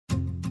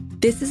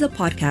This is a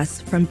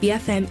podcast from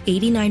BFM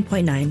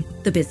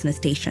 89.9, the business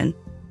station.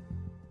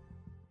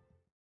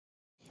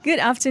 Good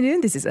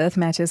afternoon. This is Earth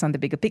Matters on the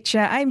Bigger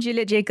Picture. I'm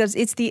Juliet Jacobs.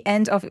 It's the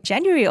end of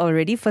January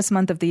already, first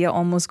month of the year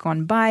almost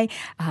gone by,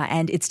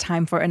 and it's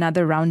time for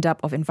another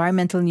roundup of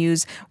environmental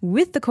news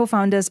with the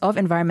co-founders of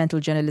environmental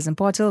journalism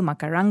portal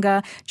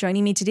Makaranga.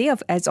 Joining me today,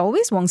 as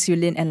always, Wong Siu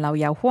Lin and Lau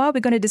Yao Hua. We're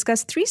going to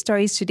discuss three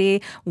stories today.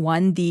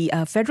 One, the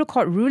federal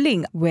court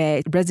ruling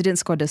where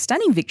residents scored a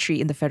stunning victory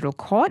in the federal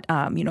court.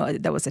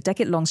 There was a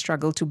decade-long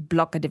struggle to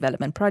block a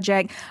development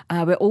project.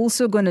 We're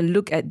also going to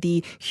look at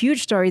the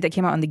huge story that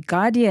came out on The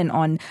Guardian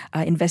on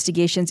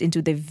investigations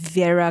into the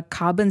Verra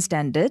carbon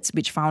standards,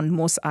 which found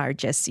most are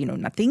just,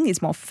 nothing.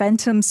 It's more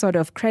phantom sort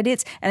of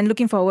credits. And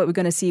looking forward, we're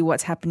going to see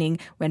what's happening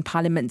when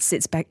Parliament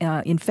sits back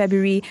in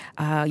February.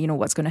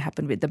 What's going to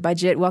happen with the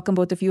budget. Welcome,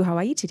 both of you. How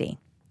are you today?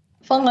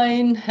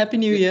 Fine. Happy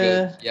New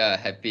Year. Good. Yeah,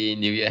 Happy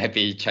New Year,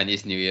 Happy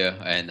Chinese New Year,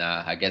 and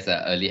I guess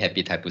early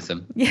Happy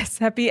Thaipusam. Yes,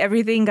 happy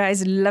everything,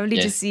 guys. Lovely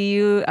to see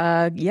you.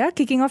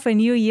 Kicking off a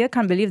new year.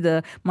 Can't believe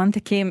the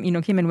month came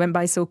and went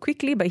by so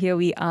quickly, but here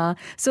we are.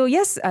 So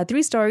yes,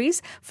 three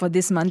stories for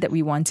this month that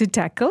we want to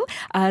tackle.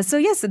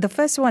 The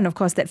first one, of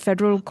course, that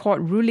federal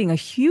court ruling, a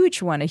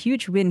huge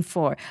win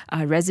for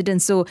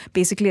residents. So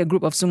basically, a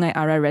group of Sungai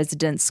Ara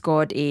residents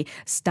scored a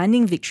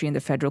stunning victory in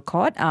the federal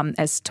court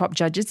as top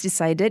judges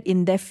decided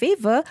in their favor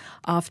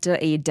after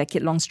a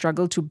decade-long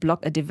struggle to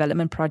block a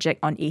development project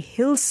on a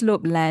hill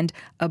slope land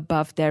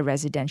above their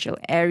residential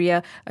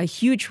area. A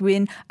huge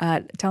win.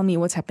 Tell me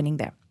what's happening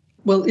there.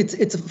 Well, it's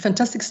a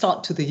fantastic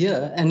start to the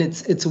year, and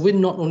it's a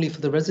win not only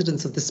for the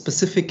residents of this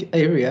specific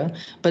area,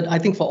 but I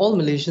think for all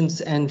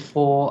Malaysians and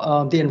for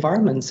the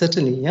environment,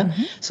 certainly. Yeah.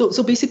 Mm-hmm.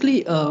 So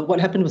basically,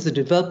 what happened was the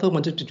developer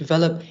wanted to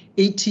develop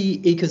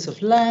 80 acres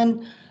of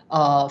land,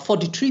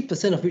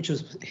 43% of which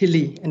was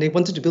hilly, and they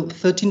wanted to build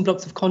 13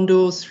 blocks of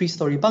condos,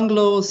 3-story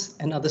bungalows,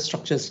 and other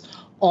structures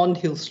on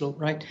hill slope,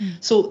 right?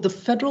 So the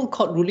federal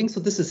court ruling, so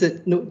this is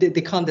it. No, they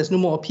can't. There's no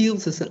more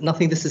appeals. There's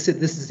nothing. This is it.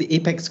 This is the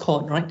apex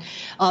court, right?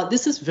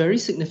 This is very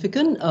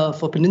significant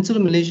for Peninsular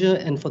Malaysia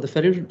and for the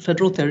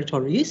federal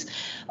territories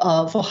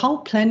for how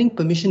planning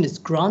permission is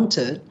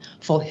granted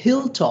for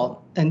hilltop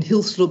and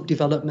hill slope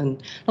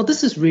development. Now,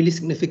 this is really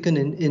significant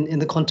in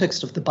the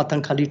context of the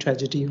Batang Kali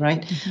tragedy,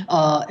 right?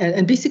 Mm-hmm.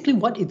 And basically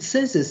what it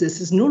says is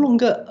this is no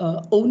longer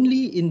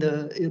only in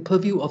the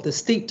purview of the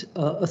state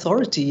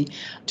authority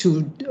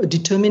to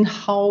determine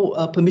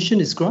how permission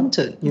is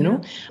granted, you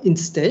know.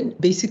 Instead,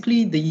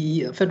 basically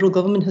the federal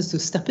government has to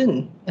step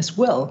in as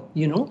well,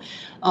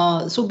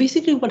 So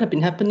basically what had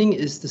been happening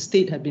is the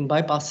state had been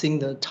bypassing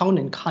the Town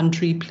and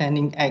Country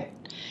Planning Act,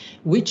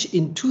 which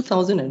in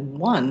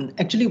 2001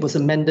 actually was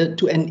amended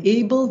to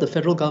enable the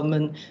federal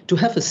government to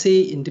have a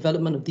say in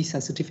development of these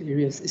sensitive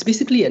areas. It's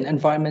basically an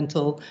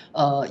environmental,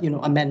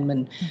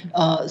 amendment.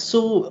 Mm-hmm.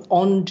 So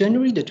on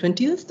January the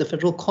 20th, the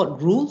federal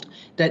court ruled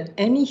that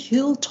any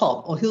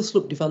hilltop or hill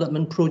slope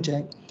development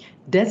project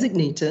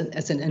designated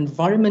as an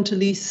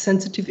environmentally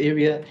sensitive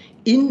area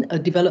in a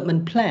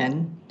development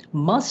plan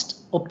must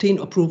obtain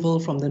approval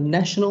from the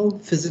National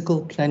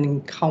Physical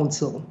Planning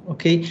Council.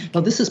 Okay,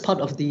 now this is part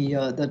of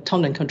the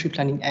Town and Country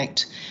Planning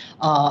Act,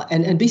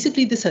 and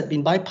basically this had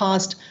been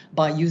bypassed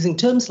by using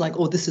terms like,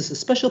 this is a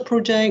special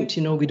project.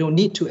 We don't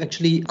need to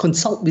actually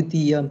consult with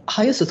the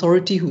highest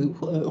authority who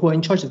are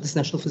in charge of this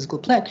National Physical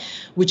Plan,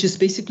 which is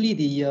basically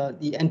the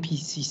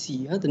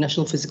NPCC, the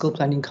National Physical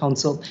Planning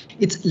Council.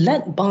 It's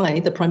led by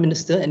the Prime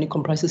Minister and it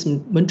comprises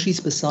Menteri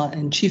Besar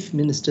and Chief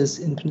Ministers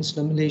in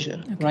Peninsular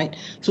Malaysia, right?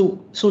 So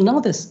now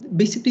there's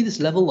basically this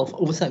level of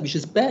oversight which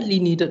is badly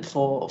needed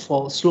for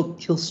hill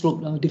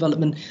slope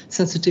development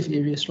sensitive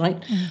areas,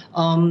 right?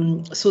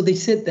 So they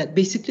said that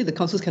basically the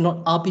councils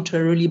cannot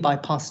arbitrarily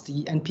bypass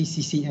the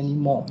NPCC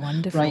anymore.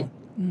 Wonderful. Right?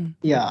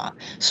 Yeah.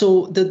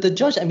 So the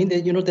judge, there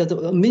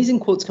are amazing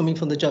quotes coming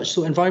from the judge.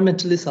 So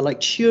environmentalists are like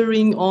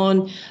cheering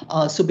on.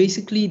 So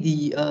basically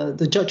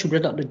the judge who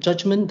read out the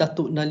judgment,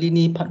 Datuk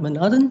Nalini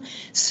Padmanabhan,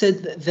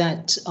 said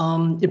that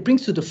it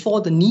brings to the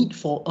fore the need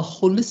for a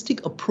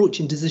holistic approach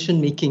in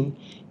decision making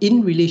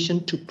in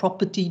relation to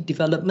property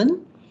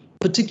development,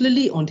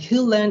 particularly on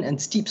hill land and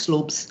steep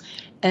slopes,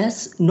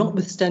 as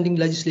notwithstanding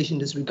legislation in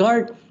this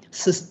regard,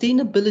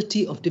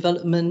 sustainability of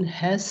development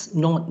has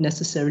not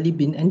necessarily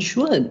been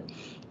ensured.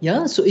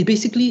 Yeah, so it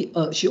basically,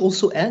 she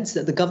also adds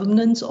that the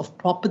governance of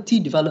property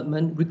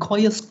development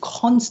requires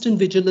constant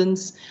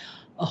vigilance,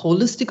 a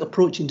holistic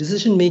approach in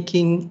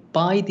decision-making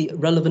by the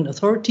relevant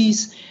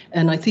authorities.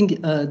 And I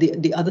think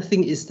the other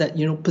thing is that,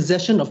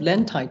 possession of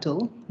land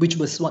title, which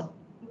was what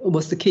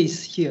was the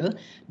case here,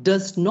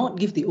 does not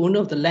give the owner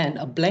of the land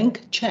a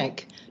blank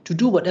check to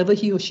do whatever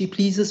he or she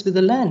pleases with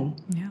the land,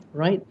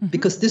 right? Mm-hmm.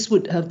 Because this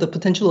would have the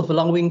potential of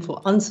allowing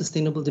for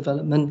unsustainable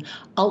development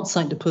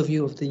outside the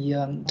purview of the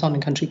Town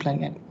and Country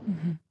Planning Act.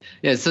 Mm-hmm.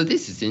 Yeah, so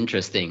this is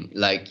interesting.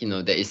 That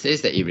it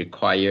says that it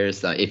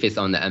requires, if it's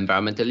on the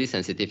environmentally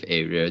sensitive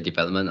area,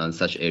 development on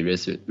such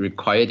areas would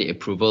require the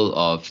approval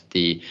of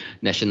the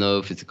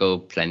National Physical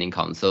Planning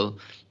Council.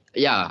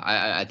 Yeah,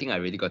 I think I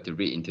really got to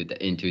read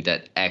into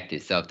that act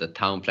itself, the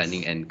Town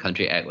Planning and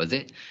Country Act, was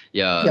it?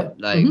 Yeah, Yep.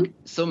 like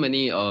so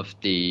many of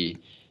the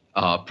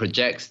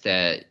projects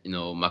that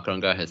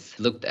Makaranga has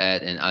looked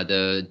at and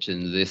other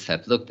journalists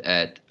have looked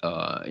at,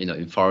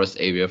 in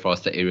forested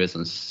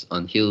areas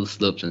on hill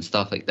slopes and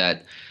stuff like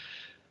that,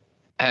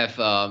 have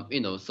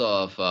been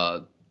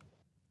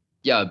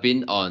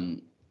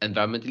on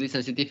environmentally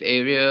sensitive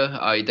area,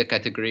 either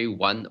category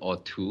 1 or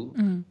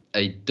 2.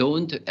 I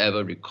don't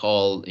ever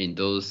recall in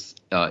those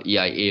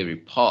EIA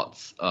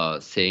reports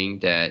saying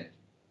that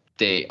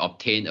they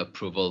obtain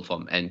approval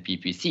from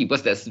NPPC,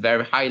 because that's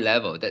very high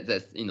level.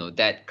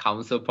 That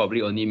council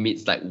probably only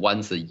meets like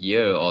once a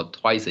year or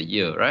twice a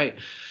year, right?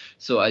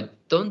 So I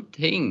don't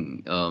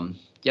think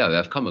we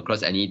have come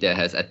across any that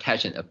has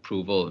attached an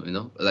approval,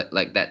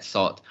 like that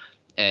sort.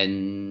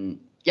 And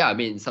I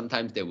mean,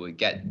 sometimes they will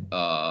get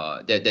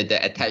they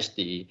attach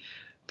the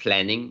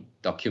planning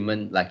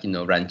document, like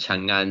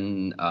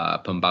rancangan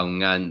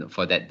pembangunan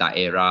for that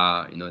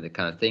daerah, that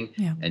kind of thing.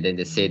 Yeah. And then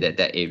they say that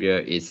area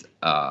is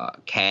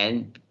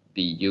can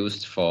be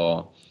used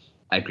for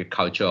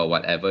agriculture or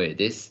whatever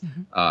it is,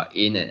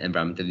 in an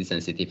environmentally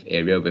sensitive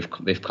area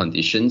with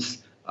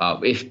conditions,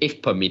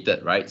 if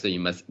permitted, right? So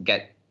you must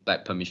get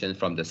like permission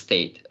from the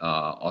state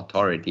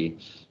authority.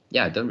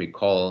 I don't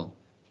recall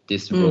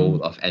this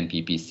role of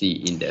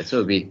NPPC in there.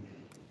 So I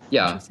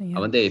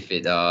wonder if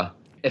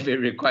it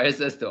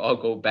requires us to all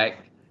go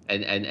back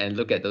and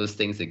look at those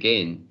things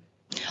again.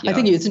 I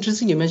think it's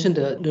interesting you mentioned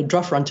the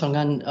draft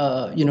rancangan.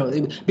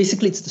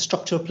 Basically it's the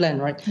structure plan,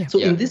 right? So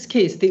in this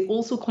case, they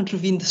also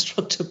contravened the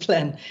structure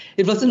plan.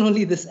 It wasn't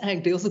only this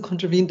act; they also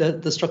contravened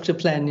the structure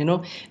plan.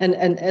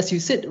 And as you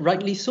said,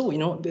 rightly so.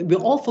 We're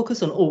all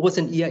focused on what's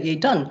an EIA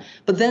done,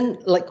 but then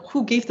like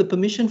who gave the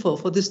permission for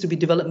this to be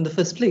developed in the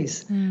first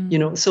place?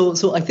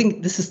 So I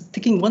think this is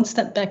taking one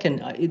step back,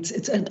 and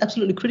it's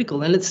absolutely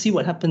critical. And let's see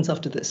what happens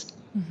after this.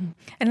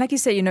 And like you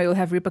said, you'll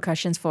have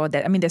repercussions for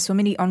that. I mean, there's so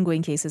many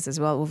ongoing cases as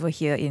well over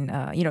here in,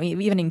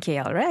 even in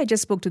KL, right? I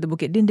just spoke to the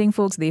Bukit Dinding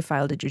folks. They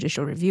filed a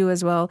judicial review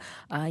as well.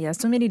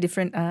 So many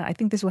different, I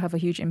think this will have a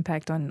huge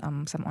impact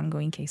on some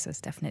ongoing cases,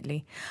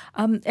 definitely.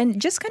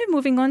 And just kind of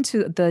moving on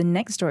to the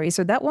next story.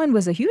 So that one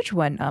was a huge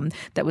one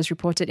that was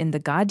reported in The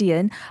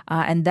Guardian.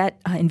 And that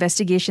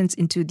investigations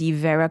into the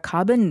Verra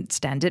carbon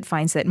standard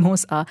finds that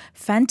most are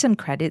phantom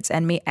credits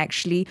and may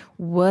actually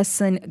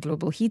worsen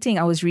global heating.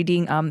 I was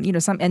reading,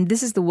 and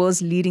this is the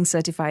world's leading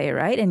certifier,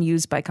 right? And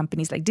used by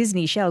companies like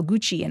Disney, Shell,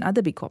 Gucci, and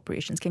other big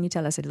corporations. Can you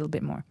tell us a little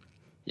bit more?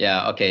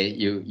 Yeah, okay.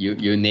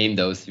 You named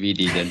those, we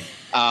didn't.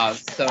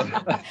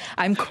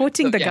 I'm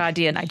quoting The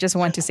Guardian. I just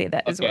want to say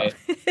that as well.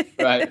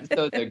 Right.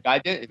 So the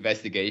Guardian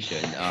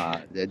investigation,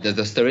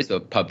 the stories were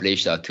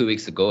published 2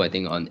 weeks ago, I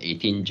think on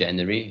 18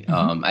 January.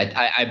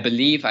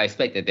 I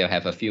expect that they'll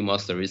have a few more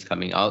stories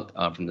coming out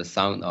from the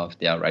sound of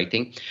their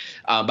writing.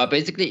 But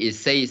basically it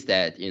says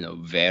that,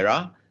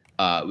 Verra,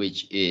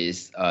 which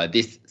is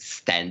this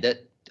standard,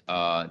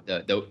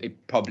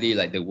 probably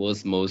like the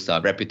world's most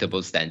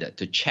reputable standard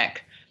to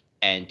check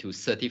and to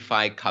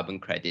certify carbon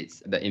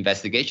credits. The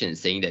investigation is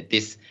saying that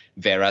this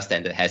Verra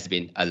standard has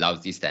been a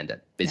lousy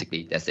standard.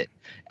 Basically, that's it.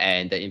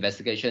 And the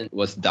investigation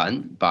was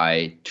done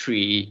by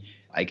 3,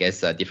 I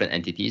guess, different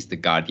entities. The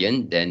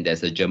Guardian, then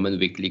there's a German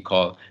weekly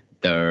called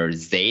Der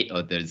Zeit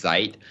or Der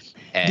Zeit.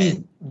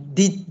 And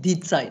Die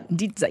Zeit.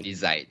 Die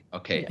Zeit.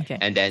 Okay.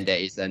 And then there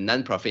is a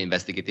non-profit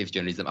investigative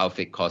journalism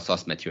outfit called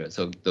Source Material.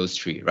 So those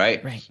 3,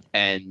 right? Right.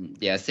 And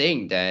they are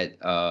saying that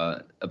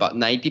about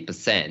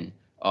 90%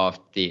 or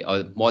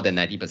more than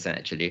 90%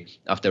 actually,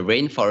 of the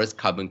rainforest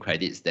carbon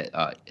credits that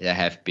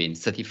have been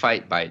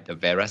certified by the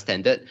Verra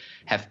standard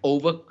have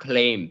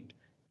overclaimed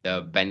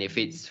the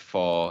benefits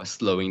for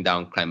slowing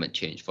down climate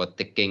change, for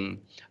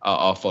taking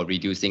or for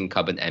reducing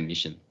carbon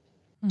emission.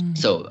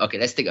 So, okay,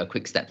 let's take a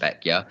quick step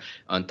back,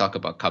 and talk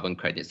about carbon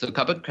credits. So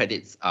carbon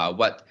credits are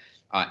what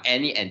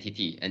any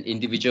entity, an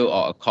individual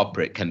or a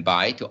corporate can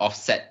buy to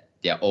offset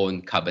their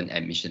own carbon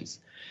emissions.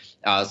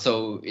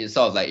 So it's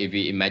sort of like if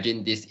we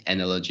imagine this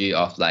analogy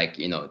of like,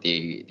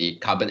 the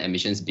carbon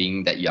emissions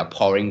being that you are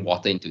pouring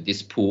water into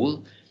this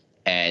pool.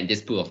 And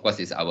this pool, of course,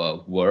 is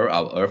our world,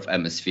 our Earth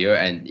atmosphere.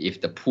 And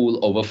if the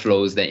pool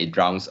overflows, then it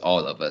drowns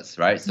all of us,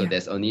 right? So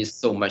there's only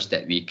so much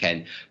that we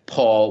can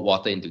pour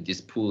water into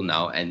this pool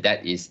now. And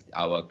that is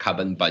our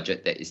carbon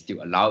budget that is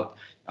still allowed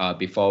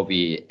before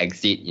we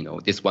exceed,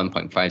 this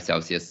 1.5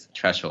 Celsius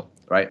threshold,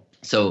 right?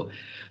 So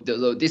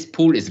this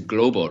pool is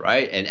global,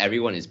 right? And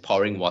everyone is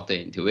pouring water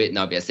into it.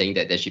 Now we are saying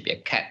that there should be a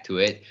cap to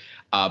it.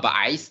 But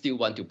I still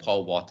want to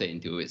pour water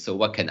into it. So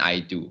what can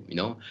I do?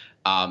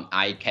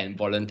 I can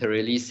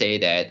voluntarily say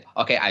that,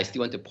 okay, I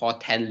still want to pour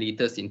 10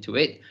 liters into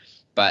it,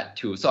 but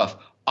to sort of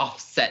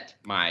offset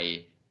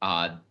my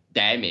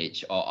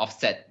damage or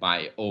offset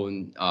my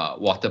own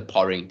water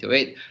pouring to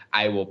it,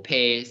 I will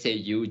pay, say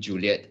you,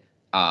 Juliet,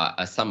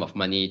 a sum of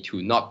money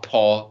to not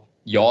pour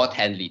your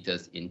 10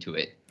 liters into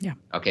it. Yeah.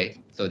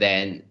 Okay. So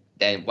then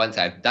once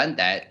I've done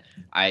that,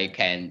 I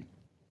can,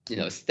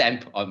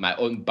 stamp on my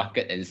own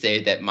bucket and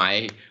say that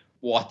my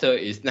water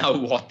is now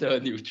water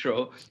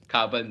neutral,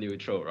 carbon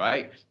neutral,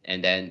 right?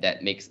 And then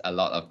that makes a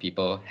lot of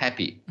people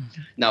happy.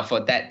 Now for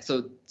that,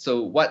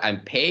 so what I'm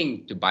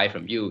paying to buy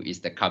from you is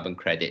the carbon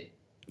credit,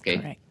 okay?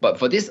 Correct. But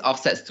for these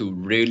offsets to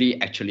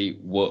really actually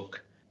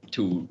work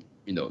to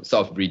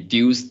sort of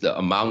reduce the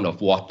amount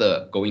of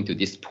water going to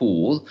this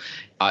pool,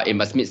 it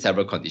must meet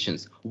several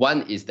conditions.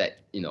 One is that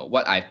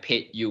what I've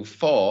paid you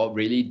for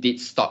really did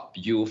stop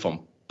you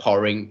from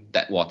pouring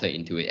that water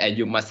into it, and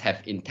you must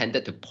have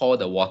intended to pour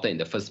the water in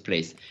the first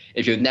place.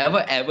 If you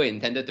never ever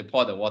intended to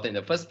pour the water in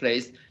the first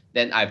place,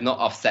 then I've not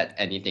offset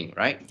anything,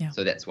 right? Yeah.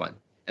 So that's one.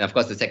 And of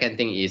course, the second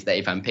thing is that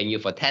if I'm paying you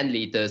for 10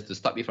 liters to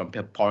stop you from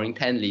pouring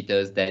 10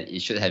 liters, then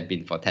it should have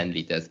been for 10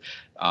 liters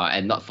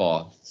and not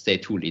for, say,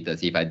 2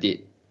 liters. If I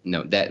did,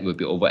 that would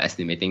be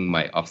overestimating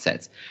my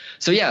offsets.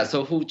 So yeah,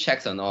 so who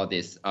checks on all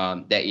this?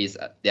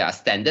 There are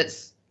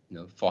standards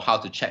for how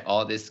to check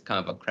all this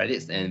kind of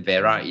credits, and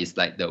Verra is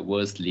like the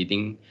world's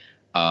leading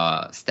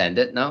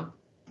standard now.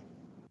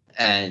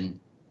 And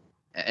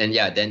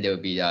yeah, then there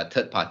will be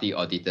third-party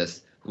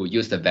auditors who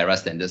use the Verra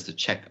standards to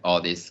check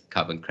all these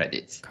carbon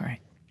credits.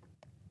 Correct.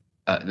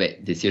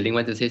 Wait, did Siu Ling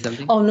want to say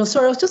something? Oh, no,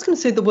 sorry. I was just going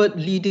to say the word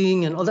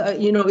leading and all that.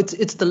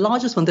 It's the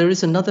largest one. There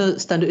is another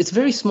standard. It's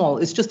very small.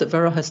 It's just that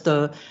Verra has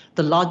the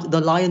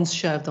lion's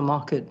share of the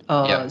market.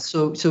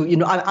 So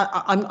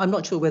I'm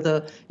not sure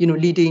whether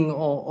leading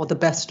or the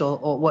best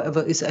or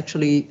whatever is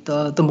actually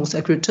the most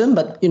accurate term.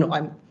 But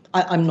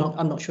I'm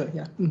not sure.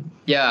 Yeah.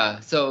 Yeah.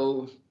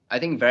 So I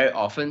think very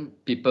often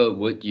people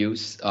would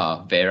use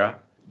Verra.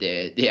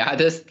 The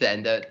other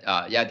standard.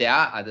 There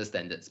are other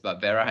standards,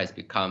 but Verra has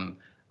become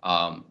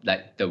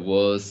like the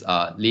world's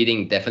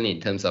leading, definitely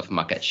in terms of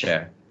market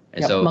share.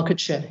 And so market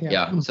share.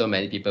 Yeah. So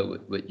many people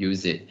would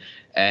use it.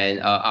 And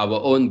our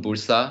own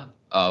Bursa,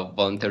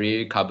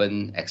 voluntary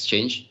carbon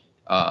exchange,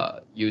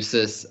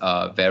 uses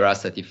Verra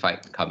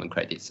certified carbon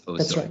credits also.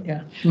 That's right.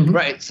 Yeah. Mm-hmm.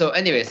 Right. So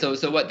anyway, so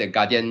what the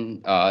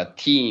Guardian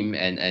team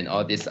and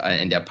all this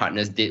and their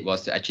partners did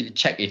was to actually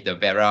check if the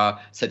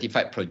Verra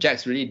certified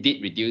projects really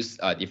did reduce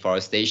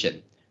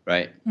deforestation,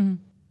 right? Mm.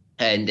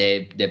 And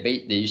they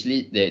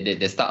usually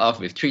start off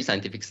with 3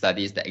 scientific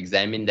studies that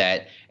examine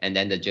that, and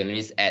then the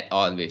journalists add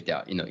on with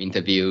their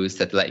interviews,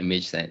 satellite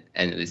image and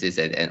analysis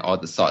and all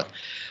the sort.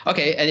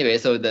 Okay, anyway,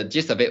 so the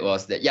gist of it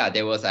was that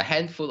there was a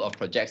handful of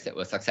projects that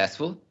were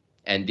successful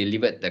and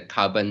delivered the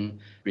carbon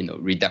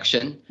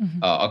reduction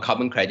or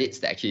carbon credits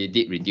that actually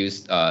did reduce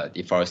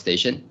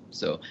deforestation.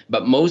 So,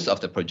 but most of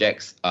the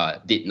projects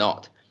did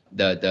not.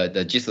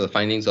 The gist of the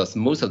findings was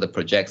most of the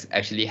projects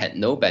actually had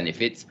no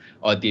benefits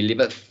or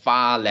delivered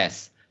far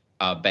less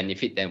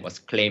benefit than was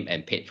claimed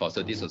and paid for.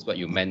 So this was what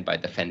you meant by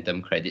the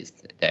phantom credits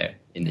there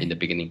in the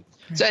beginning.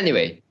 Right. So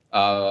anyway,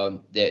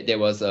 there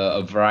was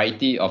a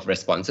variety of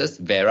responses.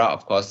 Verra,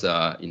 of course,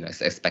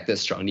 as expected,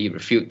 strongly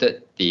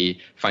refuted the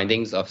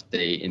findings of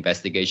the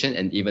investigation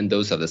and even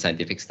those of the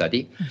scientific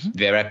study.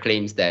 Verra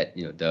claims that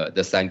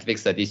the scientific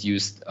studies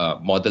used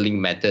modeling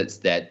methods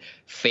that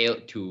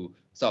failed to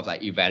sort of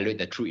like evaluate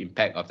the true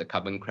impact of the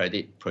carbon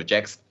credit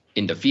projects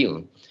in the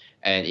field.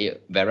 And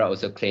Verra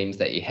also claims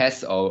that it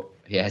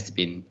has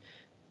been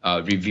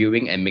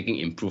reviewing and making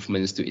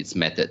improvements to its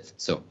methods.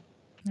 So,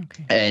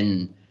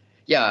 and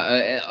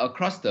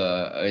across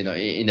the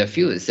in the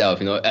field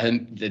itself,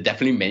 and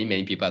definitely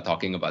many people are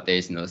talking about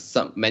this.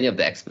 Many of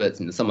the experts,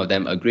 some of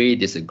them agree,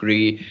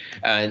 disagree,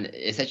 and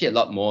it's actually a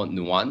lot more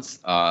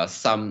nuanced.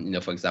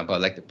 Some, for example,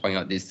 I'd like to point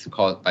out this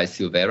called by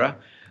Silvera.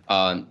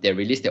 They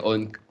released their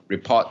own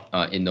report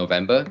in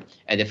November,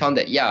 and they found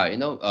that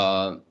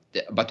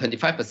about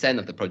 25%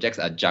 of the projects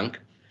are junk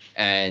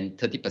and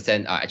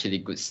 30% are actually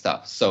good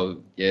stuff.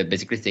 So you're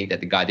basically saying that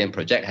the Guardian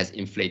project has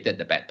inflated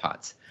the bad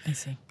parts. I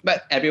see.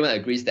 But everyone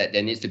agrees that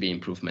there needs to be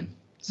improvement.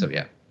 So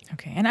yeah.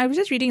 Okay, and I was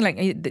just reading,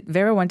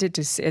 Verra wanted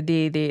to,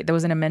 there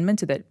was an amendment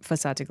to that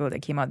first article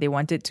that came out. They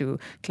wanted to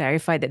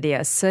clarify that they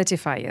are a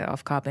certifier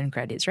of carbon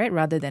credits, right,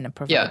 rather than a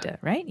provider,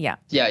 right? Yeah.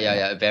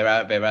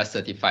 Verra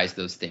certifies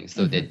those things,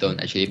 so they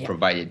don't actually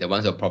provide it. The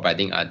ones who are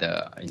providing are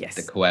the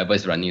whoever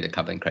is running the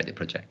carbon credit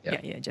project.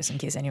 Yeah, just in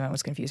case anyone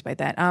was confused by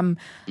that.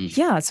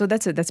 So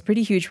that's a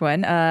pretty huge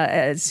one.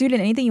 Siu Ling,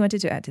 anything you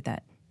wanted to add to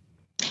that?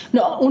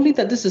 No, only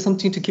that this is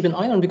something to keep an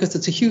eye on because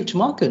it's a huge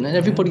market and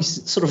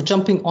everybody's sort of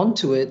jumping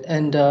onto it.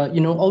 And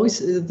always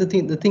the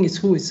thing is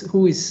who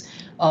is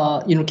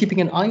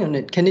keeping an eye on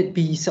it. Can it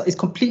be? It's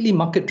completely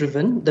market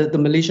driven. The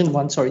Malaysian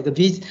one, sorry, the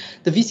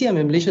VCM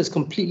in Malaysia is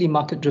completely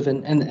market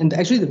driven. And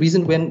actually the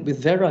reason went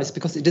with Verra is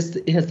because it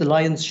has the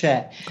lion's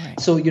share. Right.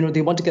 So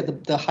they want to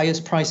get the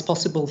highest price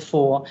possible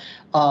for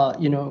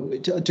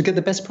to get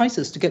the best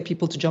prices to get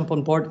people to jump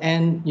on board.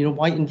 And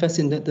why invest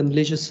in the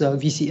Malaysia's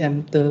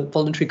VCM, the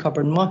voluntary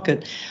carbon market.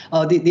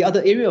 The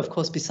other area, of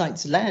course,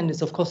 besides land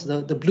is, of course,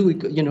 the blue,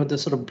 the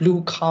sort of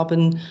blue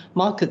carbon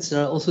markets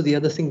are also the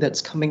other thing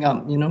that's coming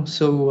up,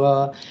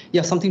 So,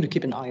 something to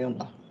keep an eye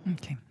on.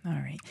 Okay, all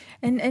right.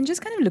 And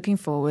just kind of looking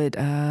forward,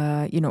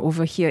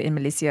 over here in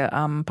Malaysia,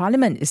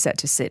 Parliament is set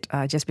to sit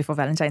just before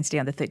Valentine's Day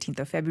on the 13th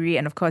of February.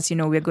 And of course,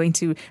 we're going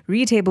to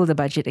retable the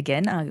budget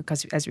again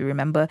because as we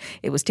remember,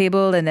 it was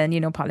tabled and then,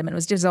 Parliament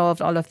was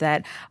dissolved, all of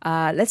that.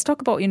 Let's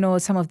talk about,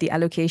 some of the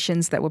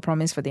allocations that were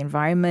promised for the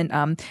environment.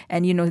 And,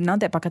 now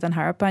that Pakatan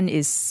Harapan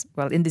is,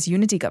 in this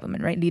unity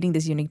government, right, leading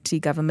this unity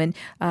government,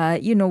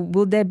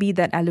 will there be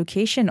that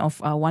allocation of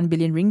 1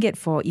 billion ringgit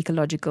for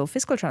ecological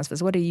fiscal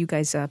transfers? What are you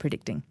guys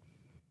predicting?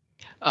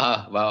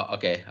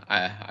 Okay.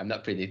 I'm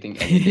not predicting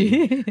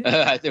anything.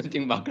 I don't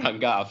think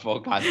Makaranga are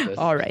forecasters.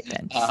 All right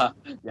then.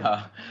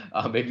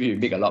 Maybe we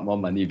make a lot more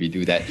money if we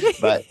do that.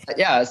 But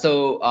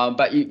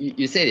but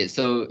you said it.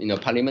 So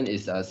Parliament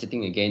is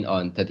sitting again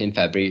on 13th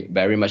February.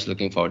 Very much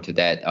looking forward to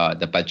that.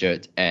 The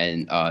budget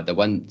and the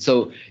one.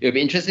 So it'll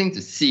be interesting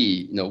to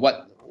see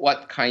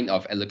what kind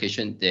of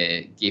allocation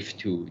they give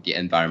to the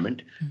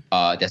environment.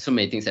 There's so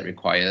many things that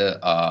require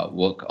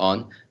work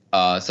on.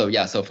 So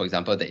for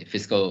example, the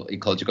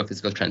ecological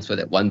fiscal transfer,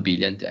 that 1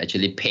 billion to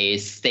actually pay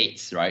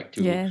states, right,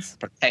 to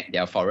protect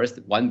their forest.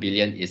 1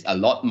 billion is a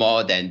lot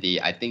more than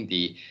the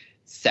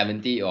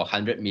 70 or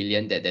 100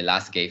 million that they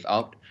last gave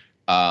out.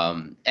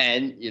 And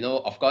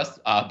of course,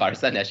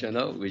 Barisan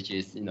Nasional, which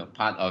is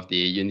part of the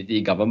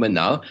unity government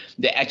now,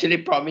 they actually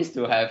promised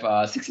to have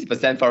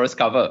 60% forest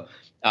cover.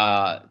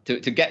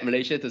 To get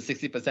Malaysia to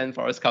 60%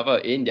 forest cover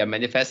in their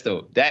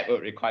manifesto. That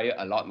would require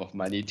a lot of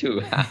money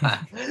too.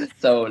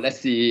 So let's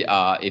see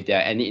if there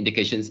are any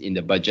indications in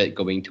the budget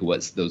going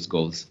towards those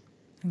goals.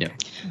 Okay.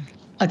 Yeah.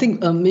 I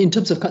think in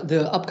terms of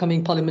the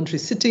upcoming parliamentary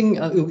sitting,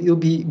 it'll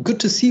be good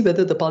to see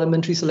whether the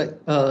parliamentary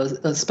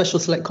special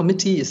select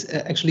committee is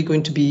actually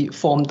going to be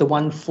formed, the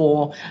one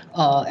for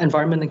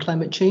environment and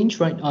climate change,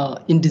 right?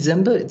 In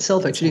December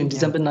itself, actually in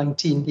December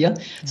 19,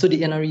 So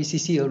the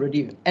NRECC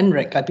already,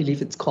 NREC, I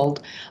believe it's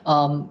called,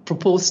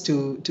 proposed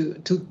to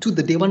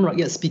the Dewan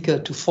Rakyat Speaker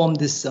to form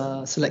this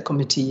select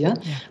committee,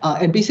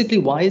 And basically,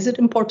 why is it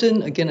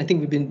important? Again, I think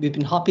we've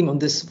been harping on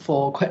this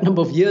for quite a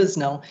number of years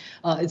now.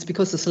 It's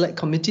because the select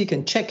committee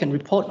can check and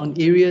report on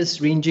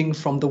areas ranging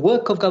from the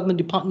work of government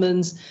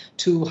departments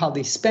to how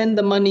they spend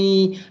the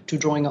money to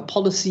drawing up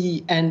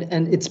policy, and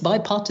it's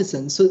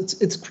bipartisan. So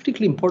it's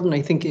critically important,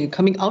 I think,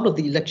 coming out of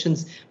the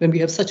elections when we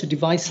have such a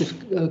divisive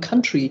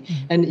country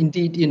and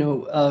indeed,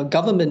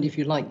 government, if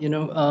you like,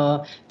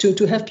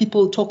 to have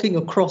people talking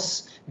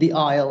across the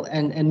aisle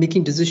and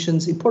making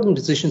decisions, important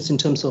decisions in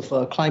terms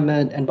of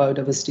climate and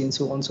biodiversity and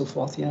so on and so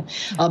forth.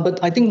 But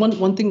I think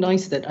one thing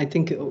nice that I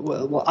think,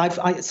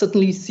 I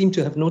certainly seem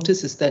to have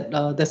noticed is that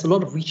there's a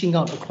lot of reaching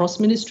out across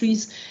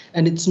ministries,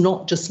 and it's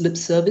not just lip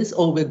service,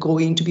 we're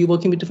going to be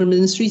working with different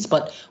ministries,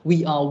 but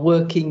we are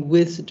working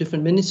with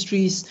different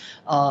ministries.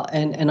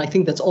 And I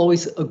think that's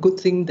always a good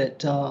thing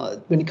that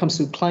when it comes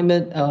to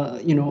climate,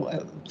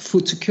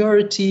 food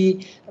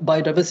security,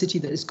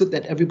 biodiversity, that it's good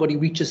that everybody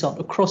reaches out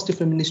across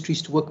different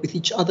ministries to work with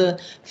each other,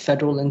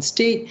 federal and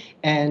state,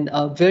 and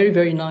very,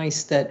 very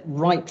nice that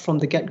right from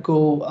the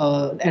get-go,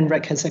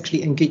 NREC has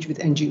actually engaged with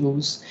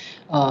NGOs.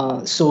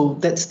 So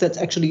that's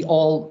actually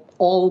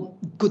all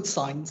good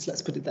signs,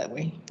 let's put it that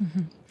way.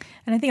 Mm-hmm.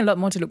 And I think a lot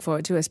more to look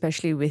forward to,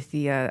 especially with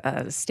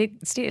the state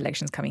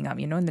elections coming up,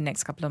 in the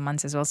next couple of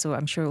months as well. So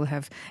I'm sure we'll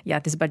have,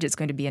 this budget's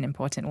going to be an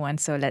important one.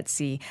 So let's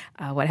see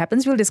what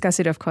happens. We'll discuss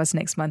it, of course,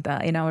 next month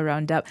in our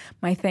roundup.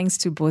 My thanks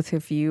to both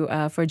of you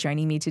for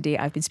joining me today.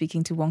 I've been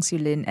speaking to Wong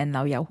Siew Lin and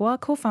Lau Yao Hua,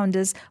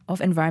 co-founders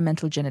of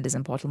environmental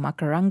journalism portal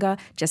Makaranga.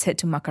 Just head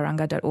to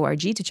makaranga.org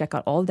to check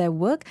out all their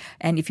work.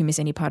 And if you miss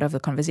any part of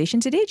the conversation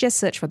today, just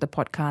search for the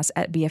podcast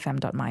at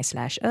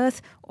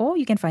bfm.my/earth, or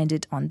you can find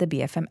it on the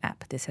BFM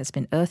app. This has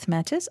been Earth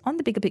Matters on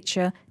the Bigger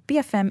Picture,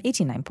 BFM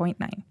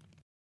 89.9.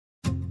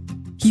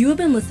 You have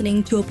been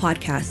listening to a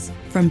podcast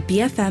from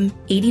BFM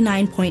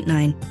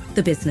 89.9,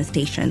 the business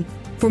station.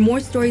 For more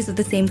stories of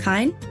the same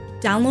kind,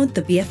 download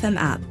the BFM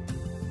app.